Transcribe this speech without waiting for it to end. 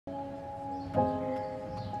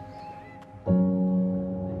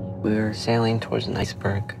We were sailing towards an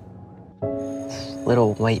iceberg. This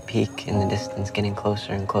little white peak in the distance getting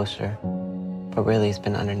closer and closer. But really, it's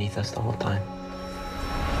been underneath us the whole time.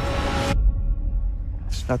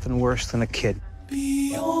 There's nothing worse than a kid.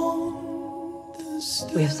 We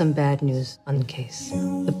have some bad news on the case.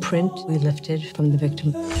 The print we lifted from the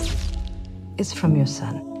victim is from your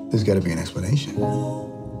son. There's got to be an explanation.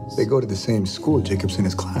 They go to the same school. Jacob's in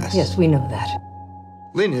his class. Yes, we know that.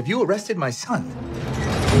 Lynn, have you arrested my son?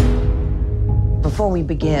 Before we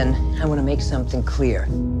begin, I want to make something clear.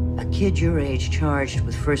 A kid your age charged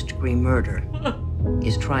with first-degree murder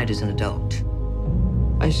is tried as an adult.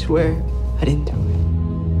 I swear I didn't do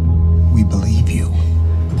it. We believe you.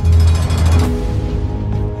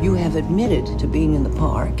 You have admitted to being in the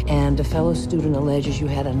park, and a fellow student alleges you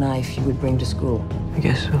had a knife you would bring to school. I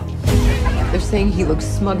guess so. They're saying he looks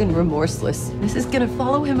smug and remorseless. This is gonna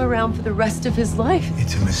follow him around for the rest of his life.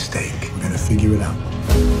 It's a mistake. We're gonna figure it out.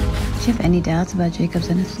 Do you have any doubts about Jacob's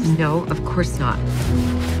innocence? No, of course not.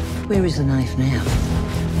 Where is the knife now?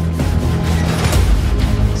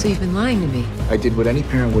 So you've been lying to me. I did what any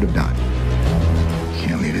parent would have done.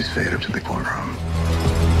 Can't leave his fate up to the courtroom.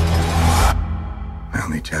 My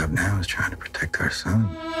only job now is trying to protect our son.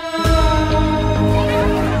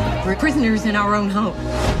 We're prisoners in our own home,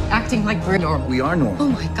 acting like we're normal. We are normal. Oh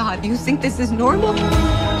my God, you think this is normal? We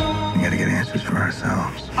gotta get answers for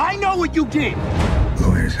ourselves. I know what you did!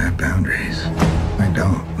 Lawyers have boundaries. I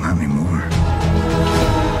don't, not anymore.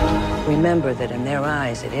 Remember that in their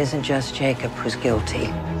eyes, it isn't just Jacob who's guilty.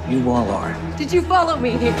 You all are. Did you follow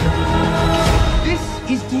me here? This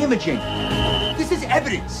is damaging. This is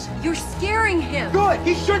evidence. You're scaring him. Good.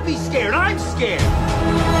 He should be scared. I'm scared.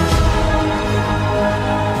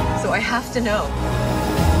 So I have to know.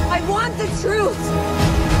 I want the truth.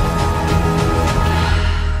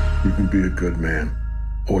 You can be a good man,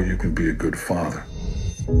 or you can be a good father.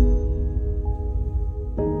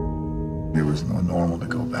 There was no normal to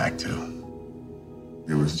go back to.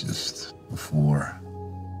 There was just before